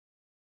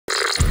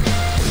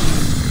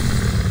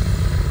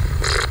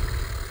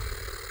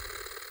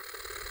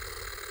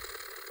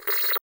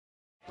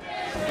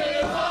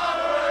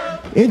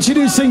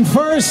Introducing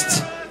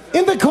first,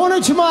 in the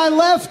corner to my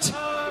left,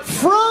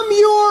 from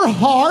your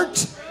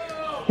heart,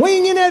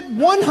 weighing in at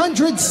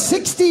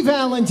 160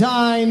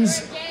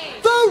 Valentines,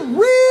 the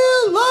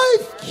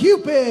real-life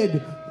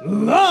Cupid,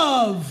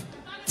 Love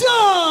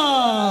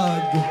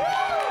Doug!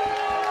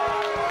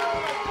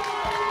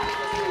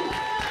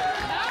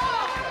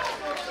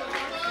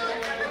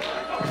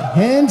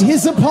 And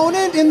his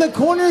opponent in the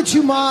corner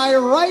to my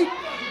right,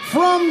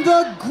 from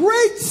the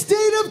great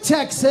state of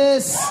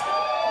Texas,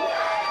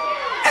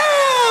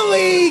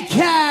 Allie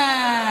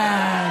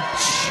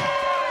Katch!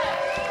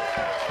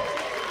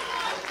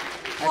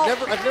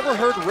 I've never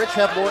heard Rich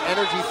have more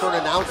energy for an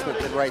announcement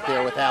than right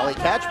there with Allie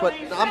Katch, but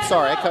I'm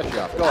sorry, I cut you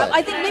off. Go ahead.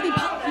 I think maybe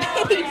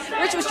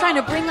Rich was trying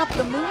to bring up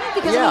the movement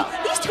because I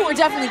mean, these two are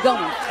definitely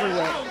going through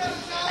it.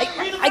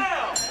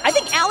 I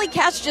think Allie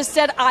Katch just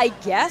said, I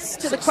guess,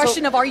 to the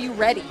question of, are you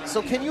ready?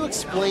 So can you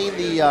explain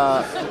the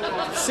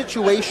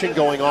situation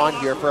going on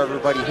here for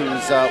everybody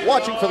who's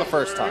watching for the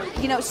first time?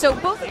 You know, so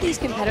both of these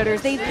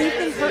competitors, they've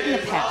been hurt in the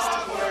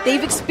past.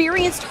 They've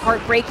experienced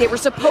heartbreak. They were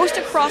supposed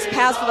to cross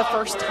paths for the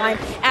first time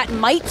at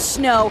Might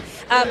Snow,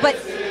 but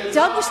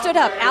Doug stood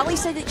up. Allie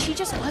said that she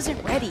just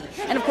wasn't ready.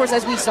 And of course,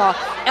 as we saw,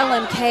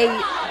 LMK,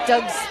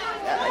 Doug's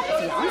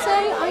fiance,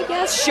 I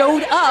guess,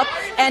 showed up,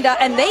 and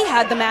they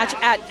had the match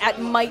at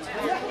Might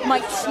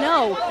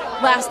Snow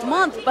last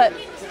month. But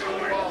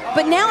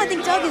now I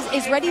think Doug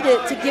is ready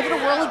to give it a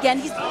whirl again.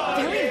 He's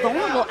very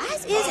vulnerable,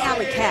 as is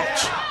Allie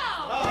Katch.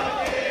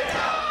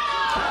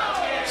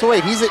 So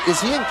wait, is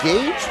he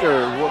engaged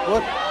or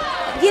what?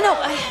 You know,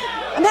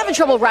 I'm having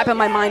trouble wrapping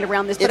my mind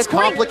around this. But it's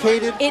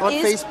complicated on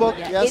Facebook.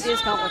 Yeah, yes, it is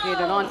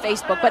complicated on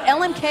Facebook. But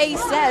LMK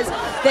says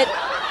that.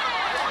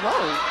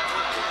 Whoa!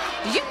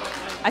 Did you?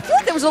 I feel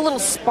like there was a little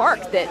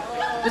spark that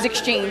was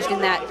exchanged in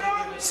that.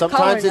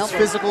 Sometimes it's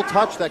physical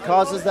touch that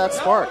causes that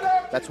spark.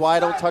 That's why I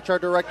don't touch our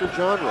director,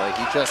 John Roy.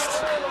 He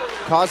just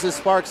causes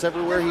sparks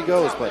everywhere he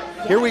goes. But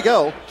here we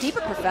go. Keep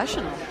it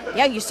professional.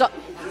 Yeah, you saw.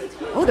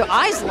 Oh, their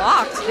eyes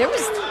locked. There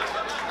was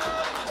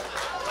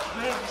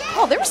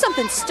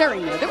something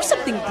stirring there. There was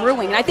something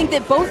brewing. And I think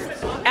that both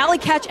Allie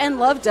Katch and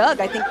Love Doug,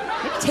 I think,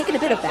 maybe taken a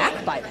bit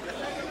aback by that.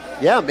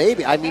 Yeah,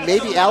 maybe. I mean,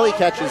 maybe Allie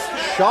Katch is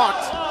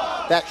shocked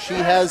that she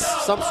has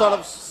some sort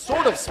of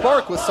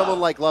spark with someone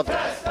like Love Doug.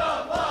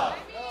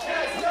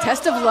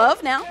 Test of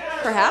love now,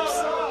 perhaps.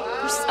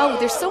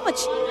 There's so much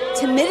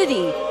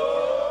timidity.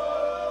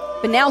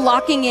 But now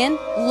locking in,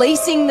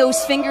 lacing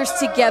those fingers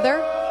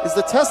together. Is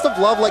the test of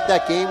love like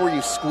that game where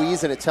you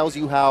squeeze and it tells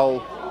you how,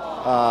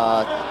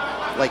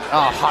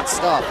 hot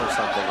stuff or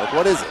something? Like,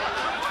 what is it?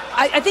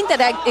 I think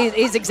that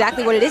is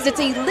exactly what it is. It's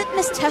a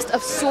litmus test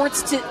of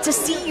sorts to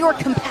see your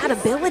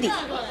compatibility.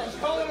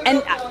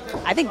 And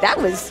I think that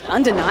was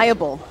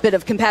undeniable bit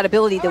of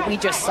compatibility that we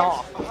just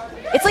saw.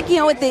 It's like,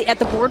 at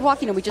the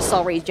boardwalk, we just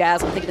saw Ray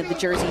Jazz. I'm thinking of the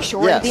Jersey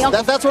Shore. Yes,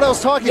 that's what I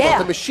was talking about.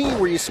 The machine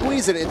where you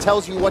squeeze it, it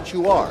tells you what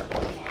you are.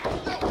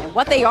 And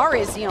what they are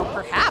is,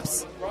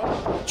 perhaps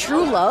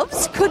true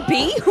loves. Could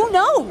be. Who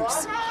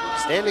knows?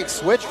 Standing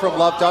switch from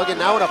Love Doug, and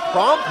now in a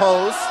prom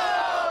pose.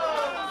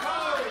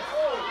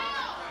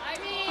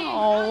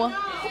 Oh.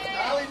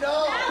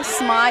 A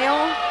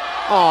smile.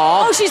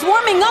 Aww. Oh, she's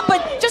warming up,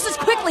 but just as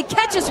quickly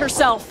catches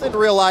herself. And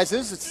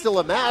realizes it's still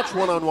a match,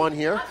 one-on-one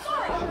here,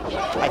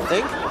 I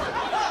think.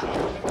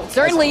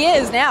 Certainly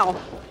is now.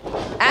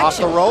 Action. Off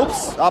the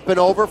ropes, up and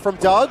over from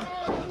Doug.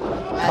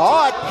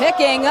 Caught.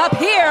 Picking up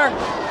here.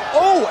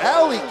 Oh,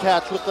 Allie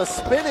Katch with the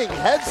spinning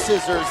head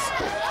scissors.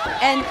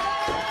 And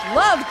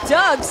Love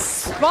Doug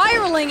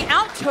spiraling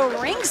out to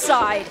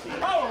ringside.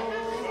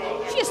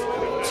 She just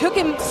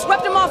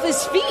swept him off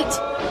his feet.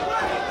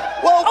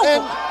 Well,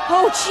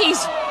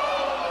 jeez.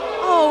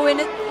 Oh, and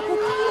a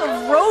bouquet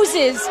of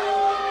roses.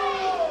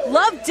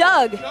 Love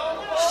Doug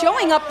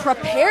showing up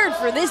prepared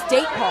for this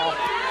date call.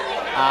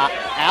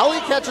 Allie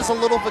Katch is a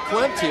little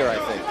verklempt here, I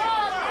think.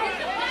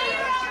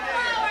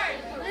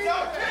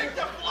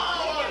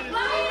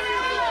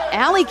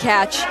 Allie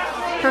Katch,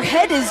 her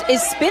head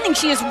is spinning.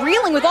 She is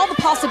reeling with all the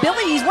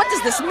possibilities. What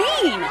does this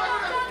mean?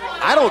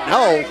 I don't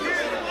know.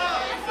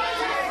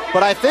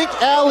 But I think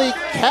Allie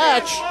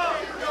Katch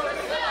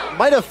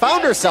might have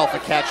found herself a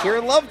catch here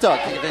in Love Doug.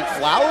 Do you think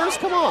flowers?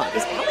 Come on.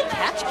 Is Allie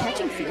Katch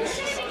catching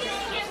feelings?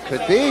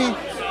 Could be.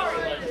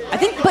 I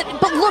think, but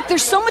look,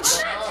 there's so much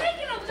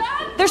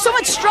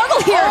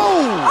struggle here.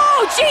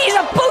 Oh, geez,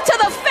 a boot to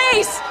the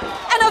face,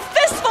 and a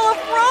fistful of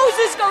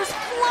roses goes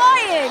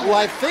flying. Well,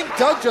 I think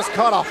Doug just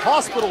caught a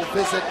hospital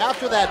visit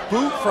after that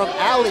boot from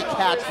Allie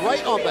Katch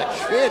right on the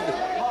chin.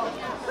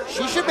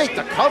 She should make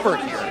the cover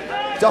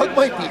here. Doug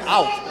might be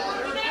out.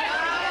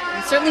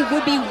 It certainly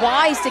would be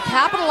wise to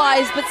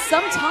capitalize, but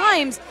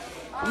sometimes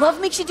love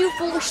makes you do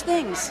foolish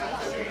things.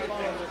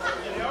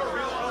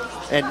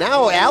 And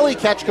now Allie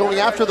Katch going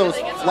after those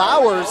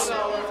flowers,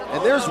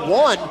 and there's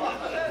one.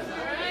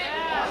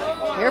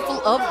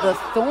 Careful of the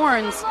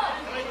thorns.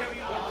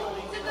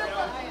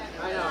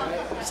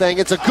 Saying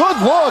it's a good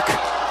look.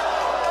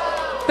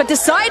 But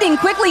deciding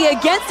quickly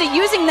against it,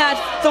 using that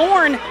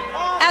thorn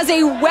as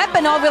a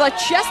weapon over the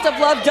chest of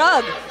Love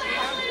Doug.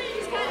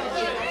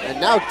 And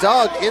now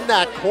Doug in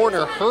that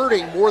corner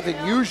hurting more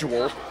than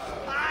usual.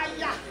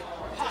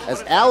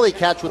 As Allie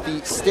Katch with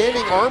the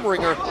standing arm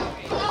wringer,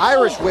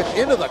 Irish whip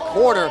into the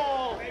corner.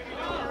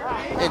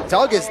 And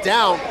Doug is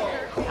down.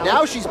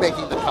 Now she's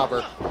making the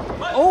cover.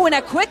 Oh, and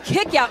a quick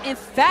kick out,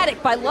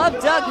 emphatic by Love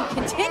Doug, who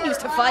continues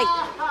to fight.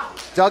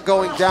 Doug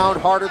going down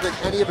harder than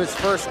any of his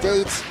first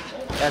dates.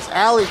 As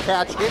Allie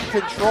Katch in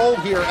control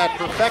here at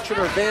Perfection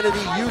or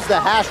Vanity. Use the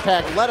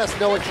hashtag, let us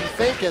know what you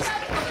think. As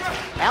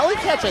Allie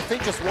Katch, I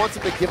think, just wants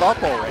him to give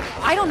up already.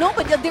 I don't know,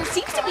 but there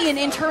seems to be an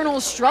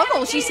internal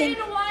struggle. She's saying,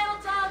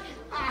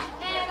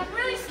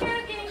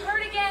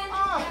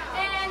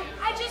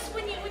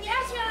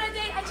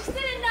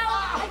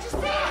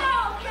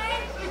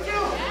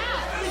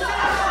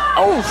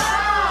 oh!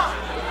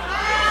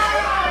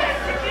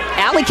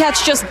 Allie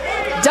Katch just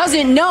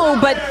doesn't know,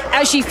 but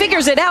as she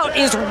figures it out,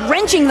 is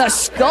wrenching the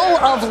skull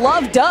of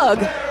Love Doug.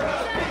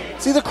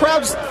 See, the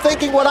crowd's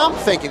thinking what I'm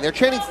thinking. They're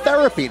chanting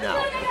therapy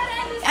now.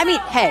 I mean,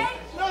 hey,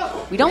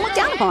 we don't look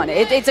down upon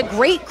it. It's a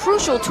great,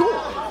 crucial tool.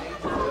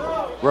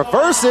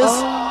 Reverses.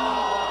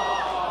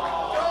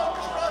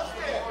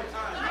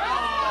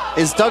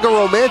 Is Doug a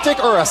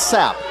romantic or a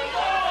sap?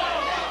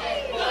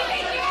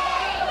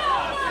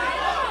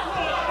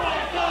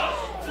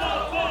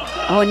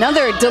 Oh,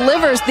 another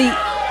delivers the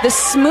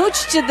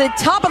smooch to the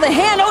top of the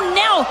hand. Oh,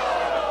 now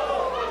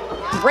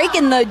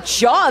breaking the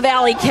jaw of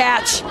Allie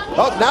Katch.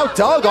 Oh, now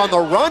Doug on the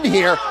run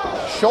here.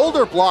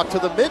 Shoulder block to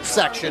the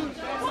midsection.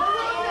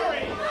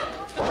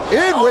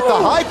 In with the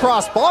high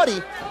cross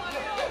body.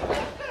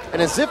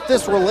 And as if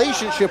this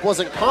relationship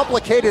wasn't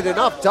complicated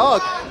enough,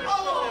 Doug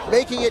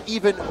making it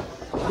even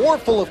more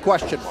full of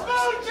question marks.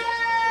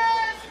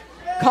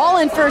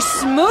 Calling for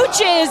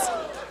smooches.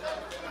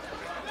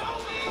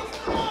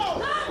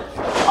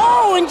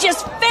 Oh, and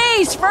just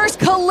face first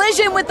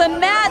collision with the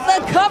mat.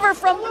 The cover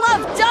from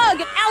Love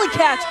Doug, and Allie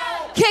Katch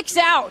kicks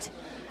out.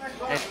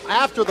 And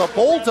after the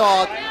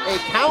Bulldog, a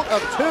count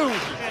of 2.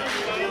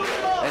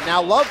 And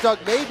now Love Doug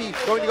maybe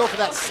going to go for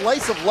that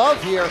slice of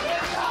love here.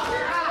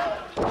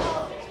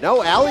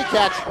 No, Allie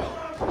Katch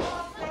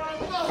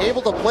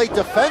able to play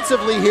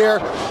defensively here.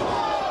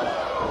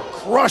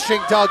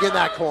 Crushing Doug in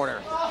that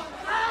corner.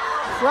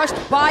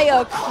 Crushed by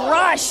a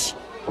crush.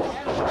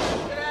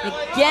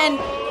 Again,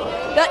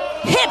 the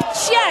hip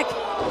check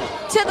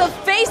to the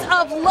face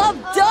of Love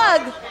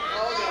Doug.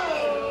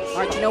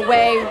 Marching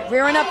away,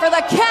 rearing up for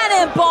the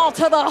cannonball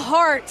to the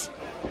heart.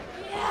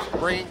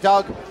 Bringing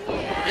Doug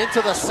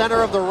into the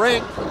center of the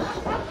ring.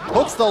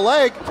 Hooks the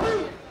leg.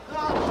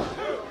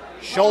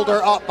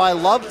 Shoulder up by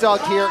Love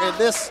Doug here, and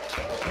this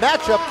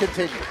matchup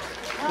continues.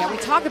 Yeah, we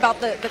talk about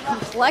the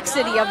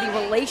complexity of the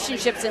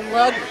relationships in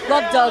Love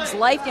Doug's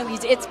life. You know,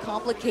 it's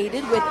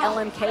complicated with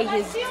LMK,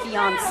 his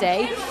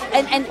fiancée.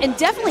 And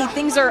definitely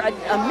things are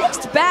a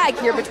mixed bag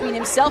here between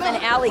himself and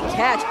Allie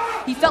Katch.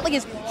 He felt like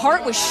his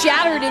heart was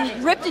shattered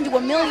and ripped into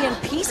a million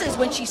pieces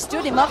when she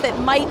stood him up at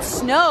Might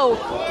Snow.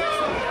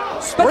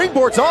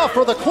 Springboards off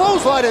for the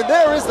clothesline, and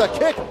there is the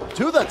kick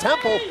to the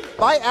temple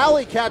by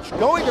Allie Katch,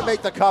 going to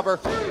make the cover.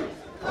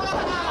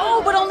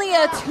 Oh, but only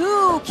a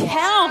 2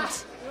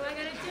 count.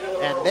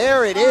 And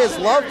there it is,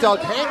 Love Doug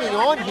hanging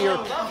on here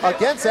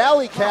against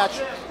Allie Katch.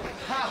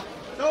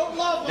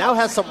 Now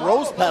has some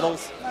rose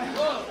petals.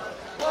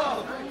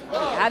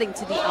 Adding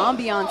to the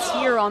ambiance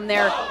here on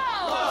their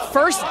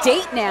first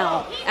date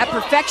now at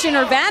Perfection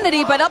or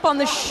Vanity, but up on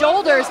the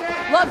shoulders.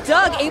 Love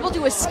Doug able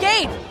to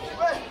escape.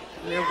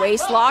 Near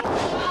waist lock,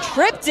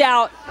 tripped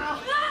out.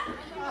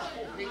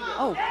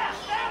 Oh,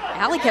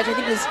 Allie Katch, I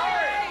think, was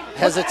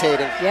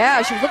hesitating.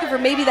 Yeah, she was looking for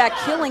maybe that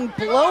killing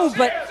blow,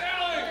 but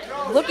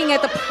looking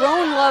at the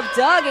prone Love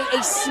Doug,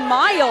 a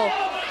smile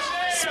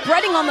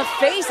spreading on the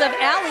face of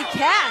Allie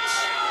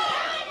Katch.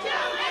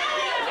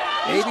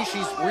 Maybe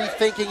she's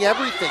rethinking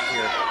everything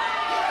here.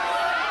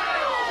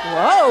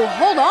 Whoa,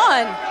 hold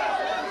on.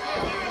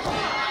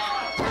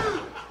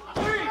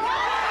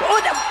 Oh,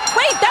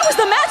 wait, that was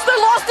the match. They're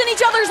lost in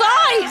each other's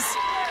eyes.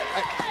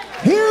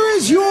 Here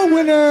is your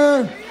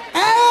winner,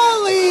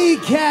 Allie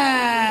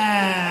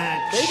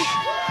Katch. Maybe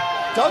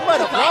Doug might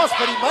have lost,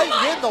 but he might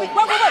win the... Wait.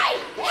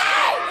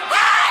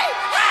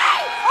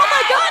 Oh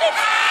my God,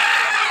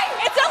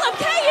 it's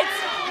LMK. It's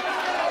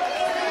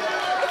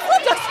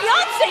Love Doug's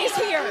fiance is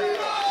here.